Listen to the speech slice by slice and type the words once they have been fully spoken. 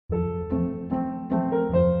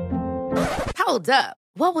Hold up.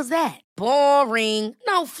 What was that? Boring.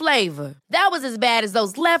 No flavor. That was as bad as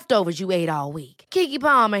those leftovers you ate all week. Keke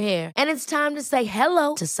Palmer here. And it's time to say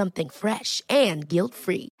hello to something fresh and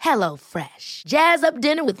guilt-free. Hello Fresh. Jazz up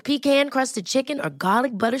dinner with pecan-crusted chicken or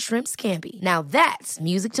garlic butter shrimp scampi. Now that's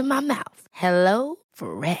music to my mouth. Hello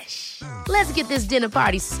Fresh. Let's get this dinner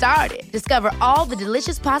party started. Discover all the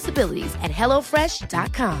delicious possibilities at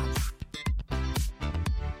hellofresh.com.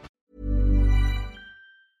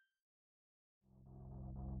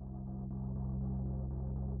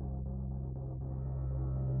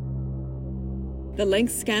 The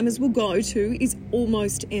length scammers will go to is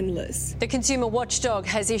almost endless. The Consumer Watchdog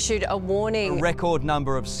has issued a warning. A record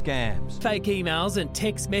number of scams. Fake emails and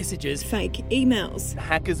text messages. Fake emails.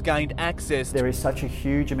 Hackers gained access. There is such a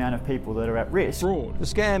huge amount of people that are at risk. Fraud. The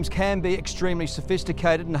scams can be extremely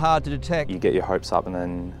sophisticated and hard to detect. You get your hopes up and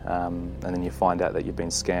then you find out that you've been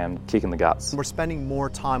scammed, kick in the guts. We're spending more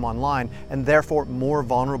time online and therefore more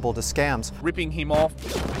vulnerable to scams. Ripping him off.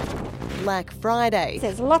 Black Friday.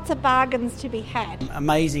 There's lots of bargains to be had.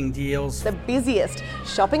 Amazing deals. The busiest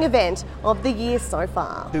shopping event of the year so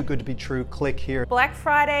far. Too good to be true, click here. Black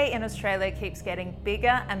Friday in Australia keeps getting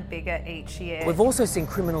bigger and bigger each year. We've also seen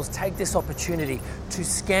criminals take this opportunity to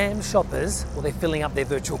scam shoppers while they're filling up their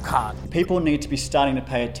virtual card. People need to be starting to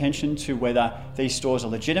pay attention to whether these stores are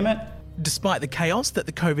legitimate. Despite the chaos that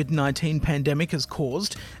the COVID-19 pandemic has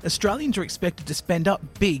caused, Australians are expected to spend up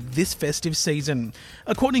big this festive season.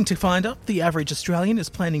 According to Finder, the average Australian is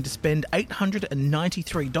planning to spend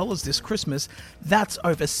 $893 this Christmas. That's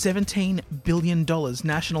over $17 billion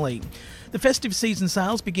nationally. The festive season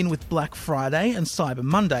sales begin with Black Friday and Cyber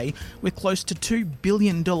Monday, with close to $2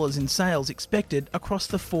 billion in sales expected across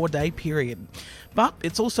the 4-day period. But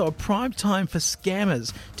it's also a prime time for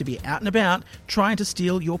scammers to be out and about trying to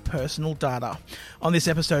steal your personal data. On this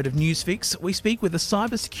episode of Newsfix, we speak with a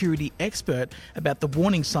cybersecurity expert about the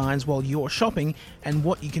warning signs while you're shopping and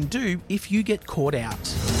what you can do if you get caught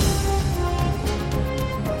out.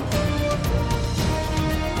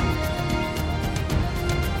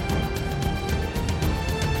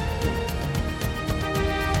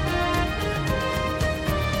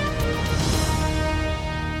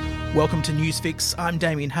 Welcome to Newsfix. I'm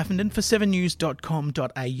Damien Haffenden for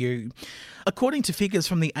 7news.com.au. According to figures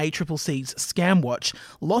from the ACCC's Scam Watch,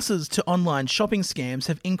 losses to online shopping scams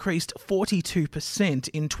have increased 42%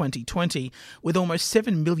 in 2020, with almost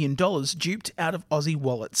 $7 million duped out of Aussie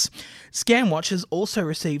wallets. Scam Watch has also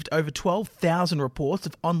received over 12,000 reports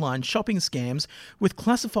of online shopping scams, with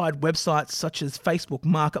classified websites such as Facebook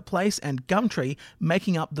Marketplace and Gumtree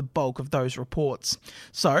making up the bulk of those reports.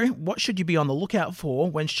 So, what should you be on the lookout for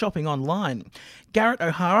when shopping online? Garrett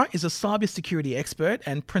O'Hara is a cybersecurity expert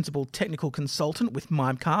and principal technical consultant with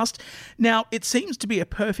Mimecast. Now, it seems to be a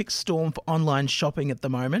perfect storm for online shopping at the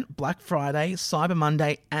moment. Black Friday, Cyber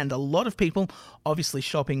Monday, and a lot of people obviously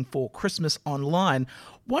shopping for Christmas online.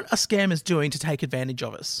 What are scammers doing to take advantage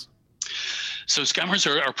of us? So scammers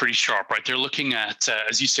are pretty sharp, right? They're looking at,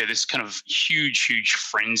 as you say, this kind of huge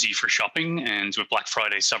frenzy for shopping. And with Black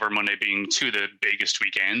Friday, Cyber Monday being two of the biggest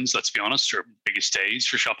weekends, let's be honest, or biggest days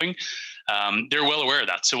for shopping, they're well aware of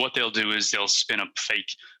that. So what they'll do is they'll spin up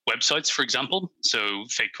fake websites, for example. So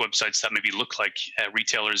fake websites that maybe look like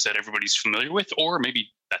retailers that everybody's familiar with, or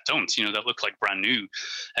maybe that don't, that look like brand new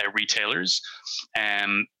retailers.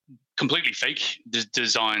 Completely fake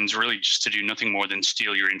designs, really just to do nothing more than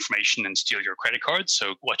steal your information and steal your credit card.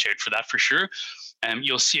 So watch out for that for sure.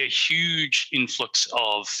 You'll see a huge influx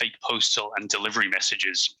of fake postal and delivery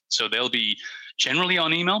messages. So they'll be generally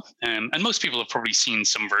on email. And most people have probably seen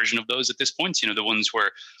some version of those at this point, the ones where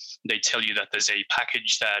they tell you that there's a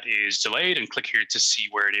package that is delayed and click here to see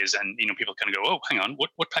where it is. And, people kind of go, oh, hang on,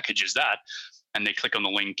 what package is that? And they click on the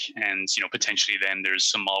link and, potentially then there's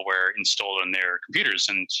some malware installed on their computers.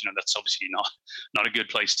 And, that's obviously not a good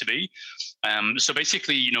place to be. So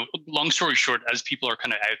basically, long story short, as people are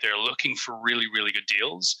kind of out there looking for really, really good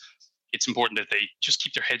deals, it's important that they just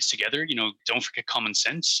keep their heads together, don't forget common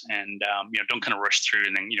sense and, don't kind of rush through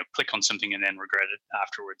and then, click on something and then regret it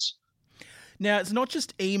afterwards. Now, it's not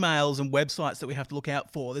just emails and websites that we have to look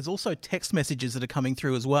out for. There's also text messages that are coming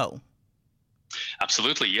through as well.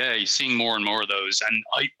 Absolutely, yeah. You're seeing more and more of those. And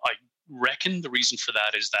I reckon the reason for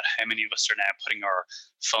that is that how many of us are now putting our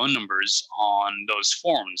phone numbers on those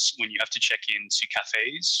forms when you have to check into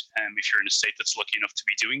cafes, if you're in a state that's lucky enough to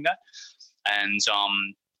be doing that. And,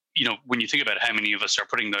 when you think about how many of us are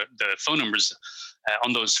putting the phone numbers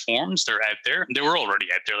on those forms, they're out there. They were already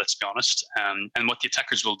out there, let's be honest. And what the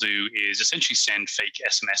attackers will do is essentially send fake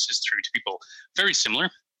SMSs through to people very similar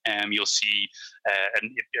You'll see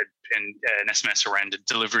an SMS around the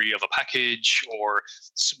delivery of a package, or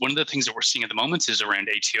one of the things that we're seeing at the moment is around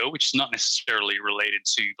ATO, which is not necessarily related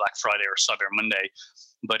to Black Friday or Cyber Monday,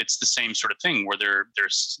 but it's the same sort of thing where they're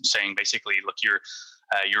saying basically, look,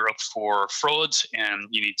 you're up for fraud and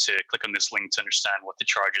you need to click on this link to understand what the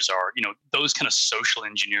charges are. Those kind of social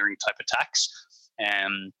engineering type attacks.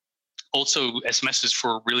 Also SMSs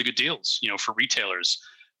for really good deals, for retailers,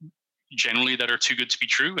 generally that are too good to be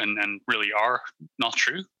true and really are not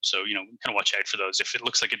true. So, kind of watch out for those. If it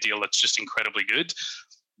looks like a deal that's just incredibly good,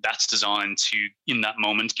 that's designed to, in that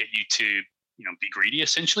moment, get you to, be greedy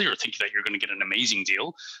essentially, or think that you're going to get an amazing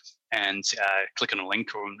deal and click on a link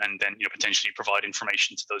and then, potentially provide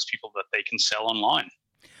information to those people that they can sell online.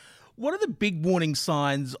 What are the big warning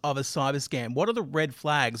signs of a cyber scam? What are the red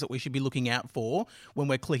flags that we should be looking out for when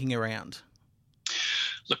we're clicking around?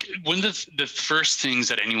 Look, one of the first things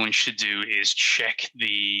that anyone should do is check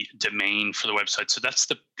the domain for the website. So that's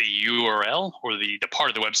the URL or the part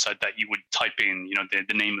of the website that you would type in,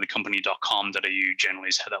 the name of the company.com.au generally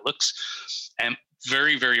is how that looks.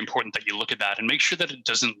 Very, very important that you look at that and make sure that it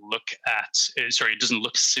doesn't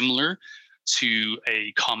look similar to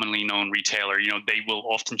a commonly known retailer. They will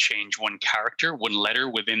often change one character, one letter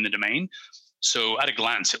within the domain. So at a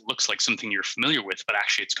glance, it looks like something you're familiar with, but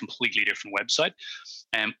actually it's a completely different website.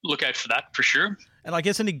 Look out for that for sure. And I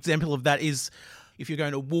guess an example of that is if you're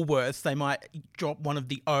going to Woolworths, they might drop one of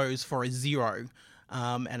the O's for a 0.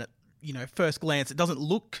 And at first glance, it doesn't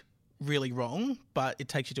look really wrong, but it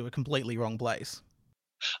takes you to a completely wrong place.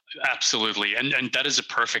 Absolutely. And that is a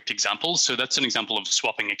perfect example. So that's an example of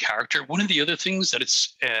swapping a character. One of the other things that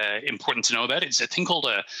it's important to know about is a thing called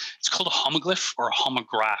a homoglyph or a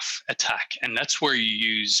homograph attack. And that's where you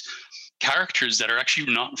use characters that are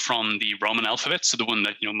actually not from the Roman alphabet. So the one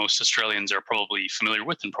that, most Australians are probably familiar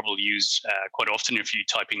with and probably use quite often if you're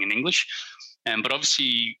typing in English. But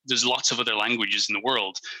obviously, there's lots of other languages in the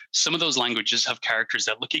world. Some of those languages have characters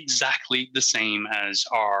that look exactly the same as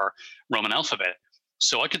our Roman alphabet.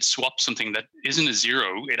 So I could swap something that isn't a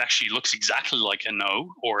 0. It actually looks exactly like an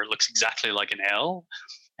O, or it looks exactly like an L.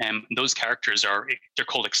 And those characters they're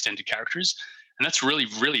called extended characters. And that's really,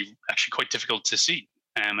 really actually quite difficult to see.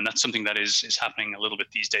 And that's something that is happening a little bit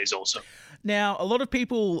these days also. Now, a lot of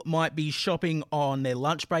people might be shopping on their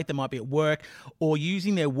lunch break. They might be at work or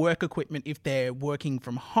using their work equipment if they're working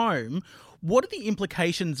from home. What are the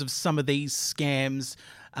implications of some of these scams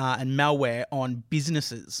and malware on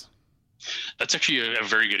businesses? That's actually a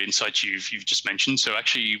very good insight you've just mentioned. So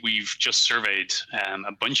actually, we've just surveyed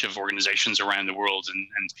a bunch of organizations around the world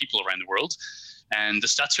and people around the world. And the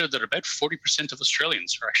stats are that about 40% of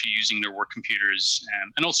Australians are actually using their work computers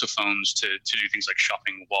and also phones to do things like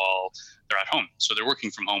shopping while they're at home. So they're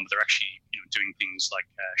working from home, but they're actually doing things like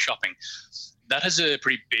shopping. That has a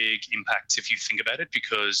pretty big impact if you think about it,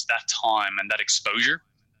 because that time and that exposure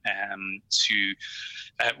to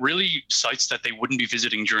really sites that they wouldn't be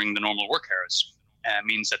visiting during the normal work hours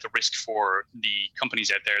means that the risk for the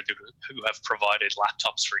companies out there who have provided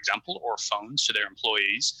laptops, for example, or phones to their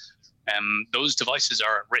employees, those devices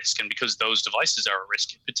are at risk. And because those devices are at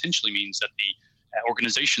risk, it potentially means that the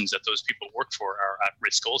organizations that those people work for are at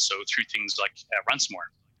risk also through things like ransomware.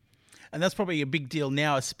 And that's probably a big deal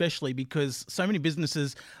now, especially because so many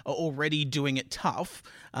businesses are already doing it tough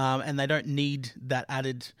and they don't need that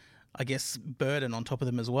added, burden on top of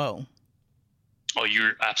them as well. Oh,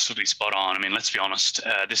 you're absolutely spot on. I mean, let's be honest.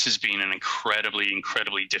 This has been an incredibly,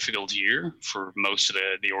 incredibly difficult year for most of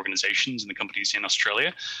the organizations and the companies in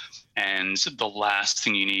Australia. And the last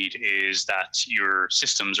thing you need is that your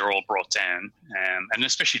systems are all brought down. And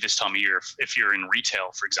especially this time of year, if you're in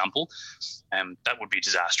retail, for example, that would be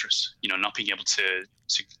disastrous. Not being able to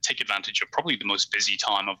take advantage of probably the most busy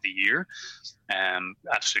time of the year.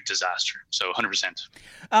 Absolute disaster. So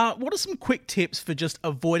 100%. What are some quick tips for just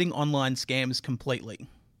avoiding online scams completely?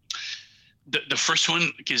 The first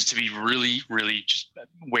one is to be really, really just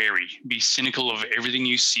wary. Be cynical of everything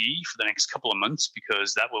you see for the next couple of months,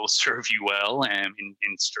 because that will serve you well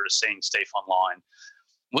in sort of staying safe online.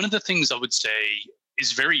 One of the things I would say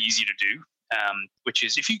is very easy to do, which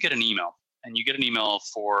is if you get an email and you get an email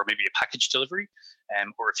for maybe a package delivery,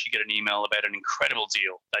 or if you get an email about an incredible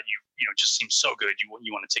deal that you just seems so good,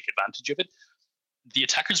 you want to take advantage of it, the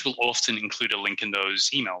attackers will often include a link in those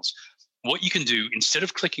emails. What you can do, instead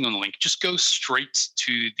of clicking on the link, just go straight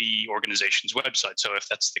to the organization's website. So if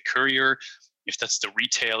that's the courier, if that's the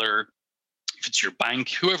retailer, if it's your bank,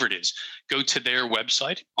 whoever it is, go to their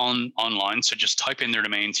website online. So just type in their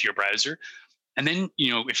domain to your browser. And then, if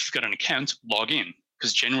you've got an account, log in,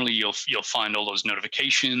 because generally you'll find all those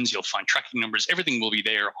notifications, you'll find tracking numbers, everything will be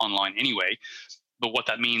there online anyway. But what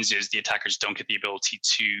that means is the attackers don't get the ability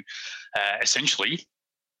to essentially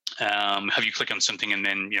have you click on something and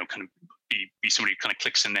then, kind of be somebody who kind of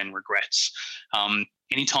clicks and then regrets.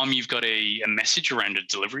 Anytime you've got a message around a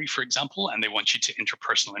delivery, for example, and they want you to enter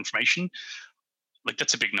personal information, like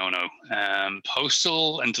that's a big no-no.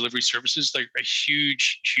 Postal and delivery services, they're a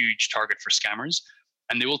huge target for scammers,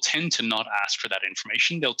 and they will tend to not ask for that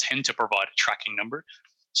information. They'll tend to provide a tracking number.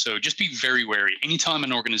 So just be very wary. Anytime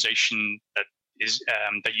an organization that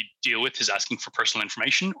you deal with is asking for personal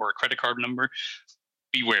information or a credit card number,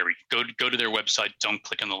 be wary. Go to their website. Don't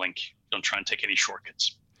click on the link. Don't try and take any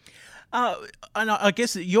shortcuts. And I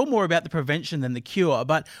guess you're more about the prevention than the cure,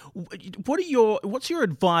 but what's your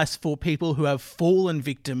advice for people who have fallen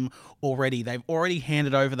victim already? They've already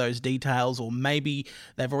handed over those details, or maybe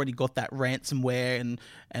they've already got that ransomware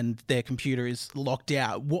and their computer is locked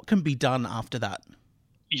out. What can be done after that?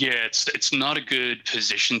 Yeah, it's not a good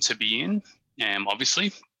position to be in,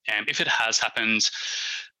 obviously. If it has happened,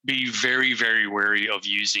 be very, very wary of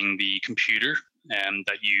using the computer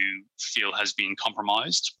that you feel has been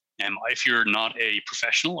compromised. If you're not a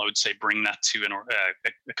professional, I would say bring that to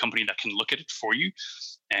a company that can look at it for you,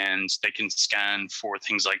 and they can scan for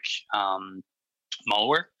things like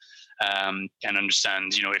malware and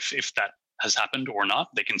understand, if that has happened or not.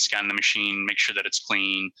 They can scan the machine, make sure that it's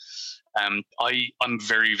clean. I'm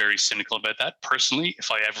very, very cynical about that. Personally,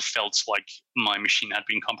 if I ever felt like my machine had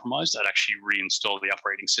been compromised, I'd actually reinstall the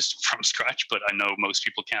operating system from scratch, but I know most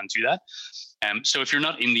people can't do that. So if you're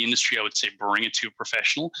not in the industry, I would say bring it to a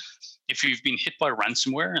professional. If you've been hit by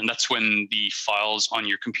ransomware, and that's when the files on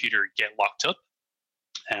your computer get locked up,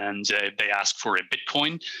 and they ask for a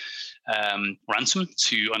Bitcoin ransom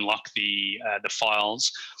to unlock the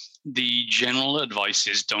files, the general advice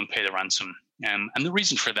is don't pay the ransom. And the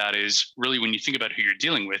reason for that is really, when you think about who you're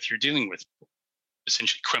dealing with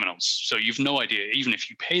essentially criminals. So you've no idea, even if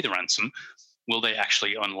you pay the ransom, will they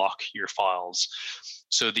actually unlock your files?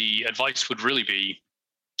 So the advice would really be,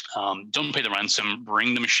 don't pay the ransom,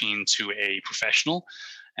 bring the machine to a professional,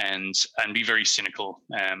 and be very cynical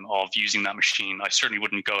of using that machine. I certainly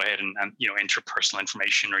wouldn't go ahead and enter personal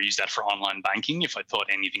information or use that for online banking if I thought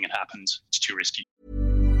anything had happened. It's too risky.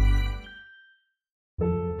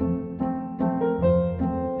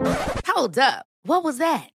 Hold up. What was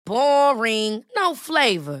that? Boring. No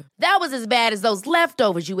flavor. That was as bad as those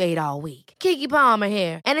leftovers you ate all week. Keke Palmer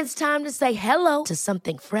here, and it's time to say hello to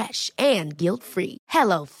something fresh and guilt-free.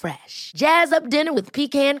 HelloFresh. Jazz up dinner with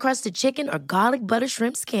pecan-crusted chicken or garlic butter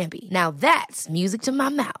shrimp scampi. Now that's music to my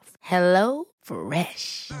mouth.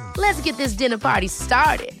 HelloFresh. Let's get this dinner party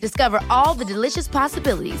started. Discover all the delicious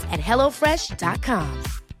possibilities at HelloFresh.com.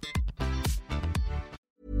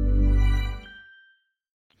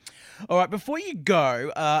 All right, before you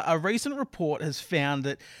go, a recent report has found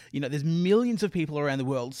that, there's millions of people around the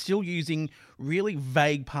world still using really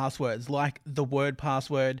vague passwords like the word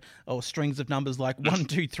password or strings of numbers like 1,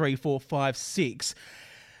 2, 3, 4, 5, 6.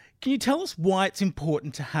 Can you tell us why it's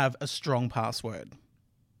important to have a strong password?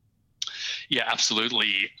 Yeah,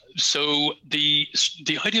 absolutely. So the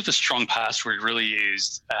idea of a strong password really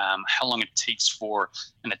is how long it takes for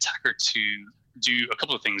an attacker to do a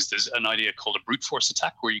couple of things. There's an idea called a brute force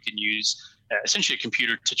attack, where you can use essentially a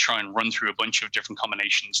computer to try and run through a bunch of different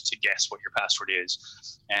combinations to guess what your password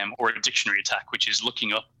is, or a dictionary attack, which is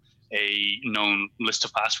looking up a known list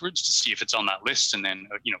of passwords to see if it's on that list, and then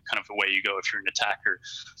kind of away you go if you're an attacker.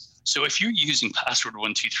 So if you're using password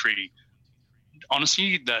 123,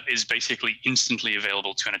 honestly, that is basically instantly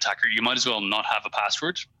available to an attacker. You might as well not have a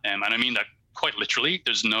password, and I mean that quite literally.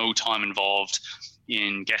 There's no time involved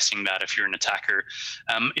in guessing that if you're an attacker.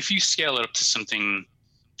 If you scale it up to something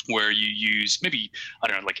where you use maybe,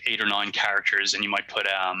 like 8 or 9 characters, and you might put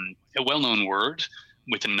a well-known word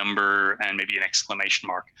with a number and maybe an exclamation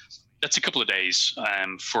mark, that's a couple of days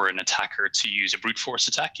for an attacker to use a brute force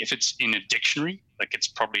attack. If it's in a dictionary, like it's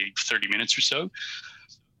probably 30 minutes or so.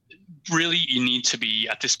 Really, you need to be,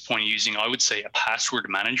 at this point, using, I would say, a password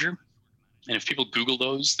manager. And if people Google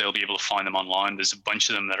those, they'll be able to find them online. There's a bunch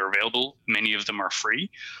of them that are available. Many of them are free.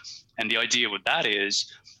 And the idea with that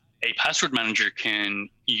is a password manager can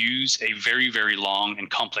use a very, very long and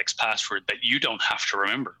complex password that you don't have to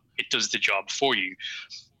remember. It does the job for you.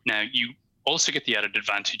 Now, you also get the added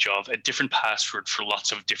advantage of a different password for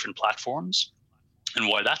lots of different platforms. And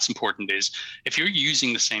why that's important is if you're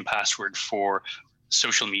using the same password for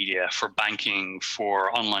social media, for banking,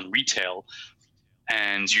 for online retail,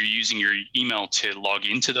 and you're using your email to log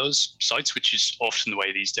into those sites, which is often the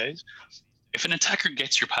way these days, if an attacker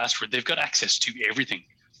gets your password, they've got access to everything.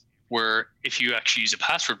 Where if you actually use a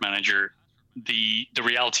password manager, the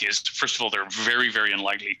reality is, first of all, they're very, very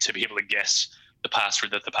unlikely to be able to guess the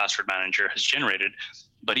password that the password manager has generated.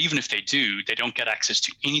 But even if they do, they don't get access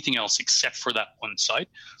to anything else except for that one site.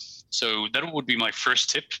 So that would be my first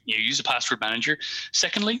tip. You use a password manager.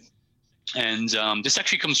 Secondly, and this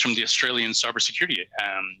actually comes from the Australian Cybersecurity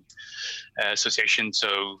Association,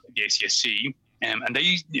 so the ACSC, and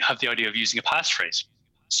they have the idea of using a passphrase.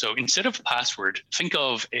 So instead of a password, think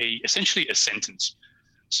of essentially a sentence.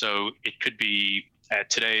 So it could be,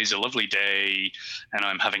 today's a lovely day and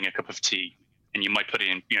I'm having a cup of tea. And you might put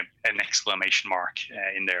in an exclamation mark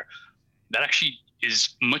in there. That actually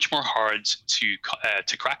is much more hard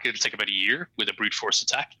to crack. It'll take about a year with a brute force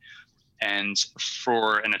attack. And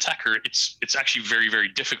for an attacker, it's actually very, very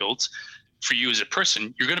difficult. For you as a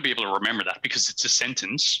person, you're going to be able to remember that because it's a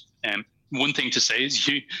sentence. One thing to say is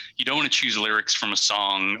you don't want to choose lyrics from a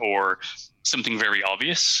song or something very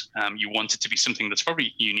obvious. You want it to be something that's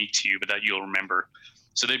probably unique to you, but that you'll remember.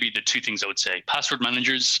 So they'd be the two things I would say: password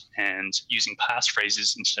managers and using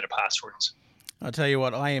passphrases instead of passwords. I'll tell you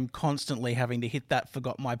what, I am constantly having to hit that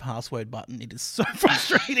forgot my password button. It is so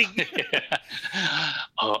frustrating.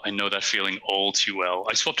 Oh, I know that feeling all too well.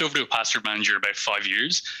 I swapped over to a password manager about 5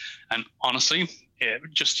 years. And honestly,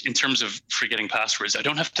 just in terms of forgetting passwords, I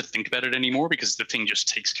don't have to think about it anymore because the thing just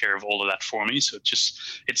takes care of all of that for me. So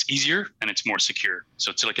it's easier and it's more secure.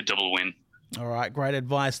 So it's like a double win. All right, great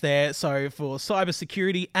advice there. So for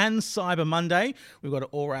Cybersecurity and Cyber Monday, we've got it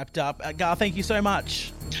all wrapped up. Gar, thank you so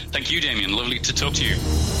much. Thank you, Damien. Lovely to talk to you.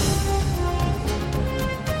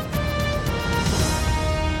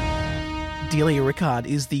 Delia Rickard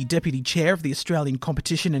is the Deputy Chair of the Australian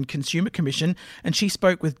Competition and Consumer Commission, and she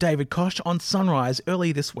spoke with David Koch on Sunrise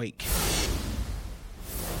early this week.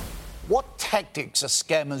 What tactics are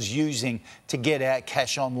scammers using to get our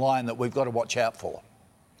cash online that we've got to watch out for?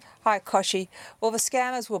 Hi, Koshy. Well, the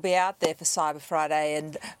scammers will be out there for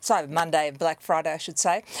Cyber Monday and Black Friday, I should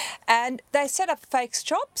say. And they set up fake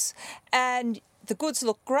shops and the goods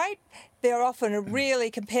look great. They're often a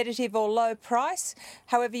really competitive or low price.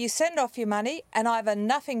 However, you send off your money and either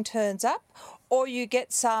nothing turns up or you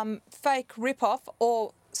get some fake rip-off,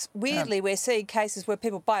 or weirdly, we're seeing cases where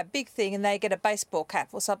people buy a big thing and they get a baseball cap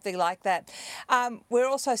or something like that. We're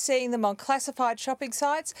also seeing them on classified shopping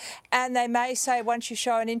sites, and they may say once you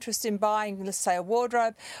show an interest in buying, let's say, a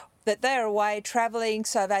wardrobe, that they're away travelling,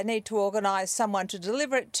 so they need to organise someone to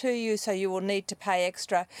deliver it to you, so you will need to pay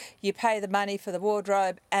extra. You pay the money for the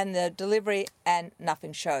wardrobe and the delivery, and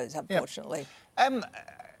nothing shows, unfortunately.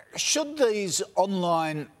 Should these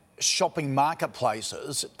online shopping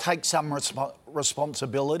marketplaces take some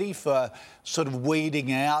responsibility for sort of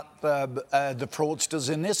weeding out the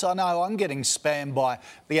fraudsters in this? I know I'm getting spammed by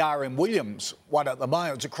the RM Williams one at the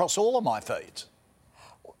moment. It's across all of my feeds.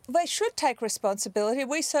 They should take responsibility.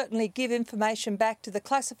 We certainly give information back to the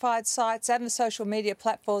classified sites and the social media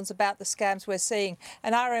platforms about the scams we're seeing,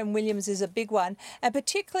 and RM Williams is a big one, and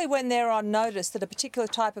particularly when they're on notice that a particular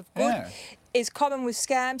type of good is common with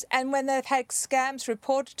scams, and when they've had scams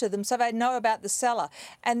reported to them so they know about the seller,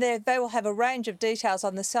 and they will have a range of details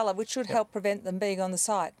on the seller which should help prevent them being on the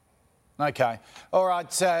site. OK. All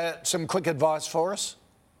right, some quick advice for us?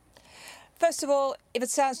 First of all, if it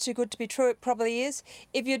sounds too good to be true, it probably is.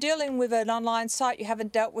 If you're dealing with an online site you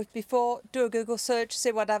haven't dealt with before, do a Google search,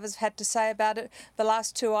 see what others had to say about it. The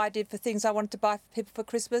last two I did for things I wanted to buy for people for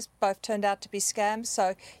Christmas, both turned out to be scams,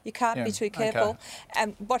 so you can't be too careful. Okay.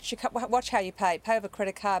 And watch how you pay. Pay over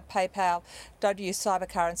credit card, PayPal. Don't use cyber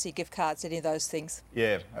currency, gift cards, any of those things.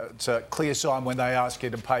 Yeah, it's a clear sign when they ask you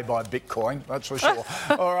to pay by Bitcoin, that's for sure.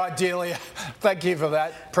 All right, Delia, thank you for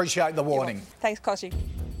that. Appreciate the warning. Thanks, Koshy.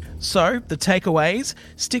 So, the takeaways: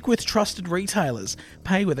 stick with trusted retailers,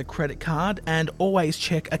 pay with a credit card, and always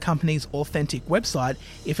check a company's authentic website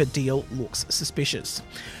if a deal looks suspicious.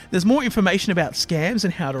 There's more information about scams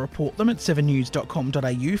and how to report them at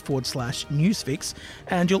 7news.com.au/newsfix,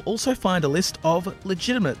 and you'll also find a list of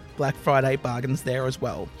legitimate Black Friday bargains there as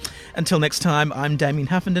well. Until next time, I'm Damien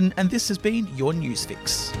Huffenden, and this has been your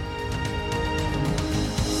Newsfix.